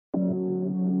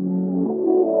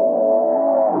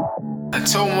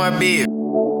told my bitch,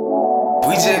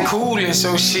 we just coolin',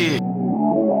 so shit.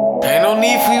 Ain't no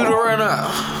need for you to run up.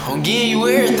 I'm giving you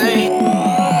everything.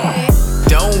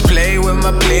 Don't play with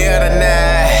my player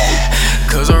tonight,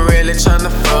 cause I'm really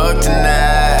tryna fuck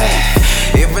tonight.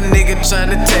 If a nigga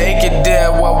tryna take it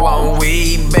there, what won't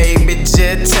we, baby?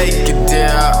 Just take it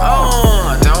there.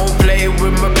 Don't play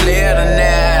with my player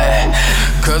tonight,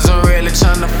 cause I'm really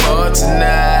tryna fuck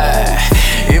tonight.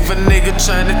 If a nigga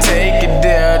tryna take it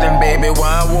there, then baby,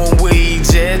 why won't we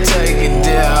just take it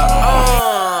there?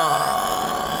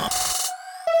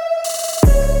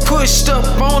 Pushed up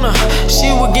on her,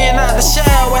 she was getting out the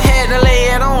shower, had to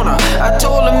lay it on her. I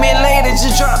told her, man, lady,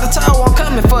 just drop the towel, I'm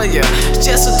coming for ya.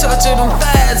 Just a touch of them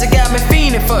thighs, it got me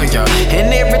fiending for ya.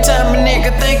 And every time a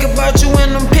nigga think about you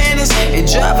in them panties,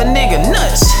 it drive a nigga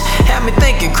nuts, have me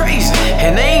thinking crazy.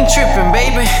 And I ain't tripping,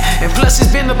 baby. And plus it's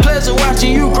been a pleasure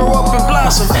watching you grow up and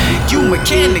blossom. You my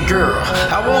candy girl,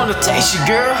 I wanna taste you,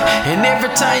 girl. And every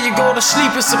time you go to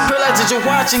sleep, it's a pleasure just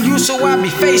watching you, so I be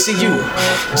facing you,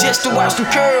 just to watch them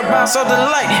curve bounce on the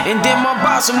light. And then my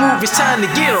boss will move, it's time to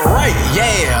get it right.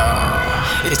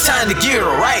 Yeah, it's time to get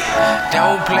it right.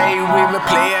 Don't play with me,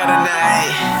 player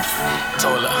tonight.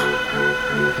 Told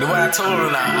her. Know what I told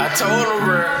her now? I told her,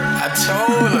 bro. I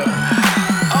told her.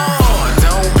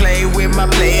 Don't play with my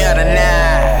player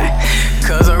tonight,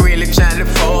 cause I'm really tryna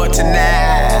fall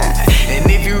tonight. And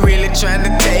if you really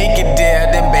tryna take it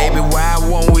there, then baby, why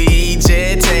won't we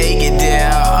just take it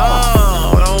there?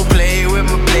 Don't play with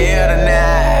my player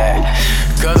tonight,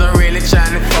 cause I'm really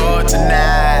tryna fall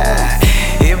tonight.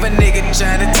 If a nigga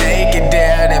tryna take it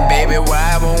there, then baby,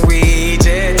 why won't we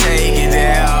just take it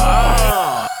there?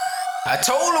 I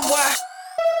told her why.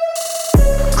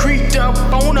 Creeped up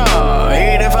on her,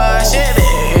 85 Chevy,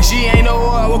 and she ain't know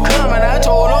I was coming. I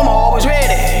told her I'm always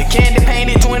ready. Candy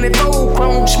painted 24,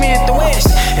 Chrome Smith the West.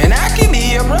 And I can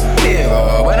be a broke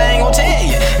nigga, but I ain't gon' tell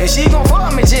you. And she gon'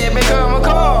 fuck me just because I'm a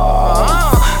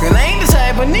car. And I ain't the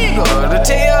type of nigga to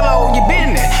tell all your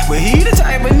business, but he the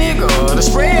type of nigga to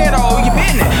spread all your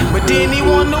business. But then he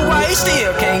wonder why he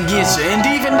still can't get you. And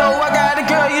even though I got a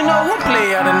girl, you know I'm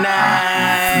player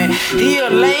tonight. He a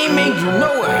lame and you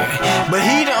know it, but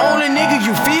he the only nigga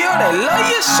you feel that love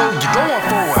you, so you going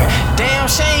for it. Damn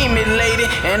shame it, lady,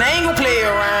 and I ain't gon' play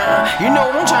around. You know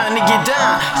I'm trying to get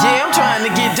down, yeah, I'm trying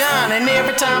to get down. And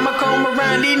every time I come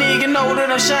around, these niggas know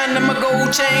that I'm shining my gold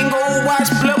chain, gold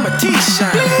watch, blow my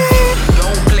t-shirt.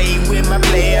 Don't play with my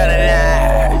player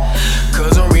tonight,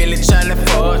 cause I'm really tryna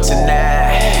fuck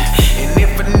tonight. And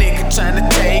if a nigga tryna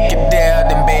take it there,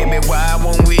 then baby, why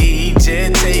won't we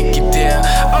just take it there?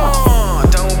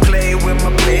 Don't play with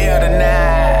my player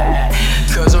tonight,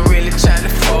 cause I'm really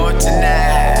tryna fuck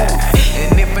tonight.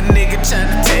 And if a nigga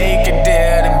tryna take it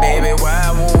there, then baby,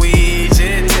 why won't we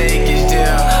just take it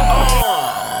there?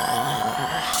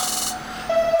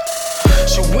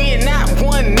 She went out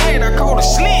one night, I caught her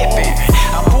slipping.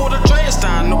 I pulled her dress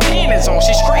down, no panties on,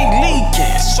 she straight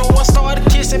leaking. So I started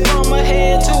kissing from her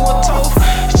head to her toe,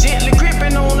 gently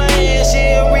gripping on her ass,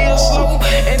 yeah, real slow.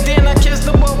 And then I kissed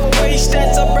her above her waist,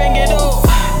 that's I bring it up.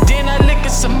 Then I licked her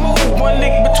some more, one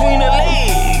lick between her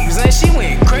legs, and she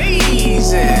went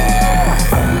crazy.